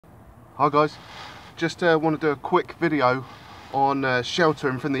Hi guys, just want to do a quick video on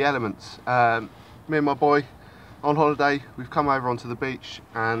sheltering from the elements. Me and my boy on holiday, we've come over onto the beach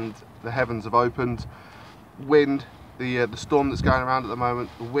and the heavens have opened. Wind, the storm that's going around at the moment,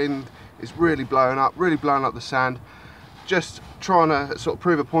 the wind is really blowing up the sand. Just trying to sort of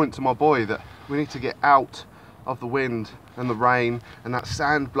prove a point to my boy that we need to get out of the wind and the rain and that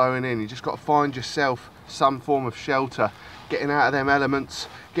sand blowing in. You just got to find yourself some form of shelter, getting out of them elements,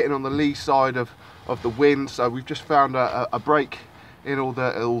 getting on the lee side of the wind. So we've just found a break in all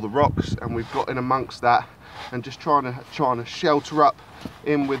the rocks, and we've got in amongst that and just trying to shelter up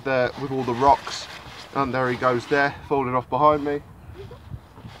in with all the rocks. And there he goes there, falling off behind me.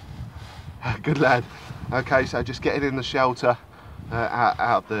 Good lad. Okay, so just getting in the shelter out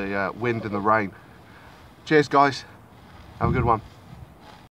of the wind and the rain. Cheers guys, have a good one.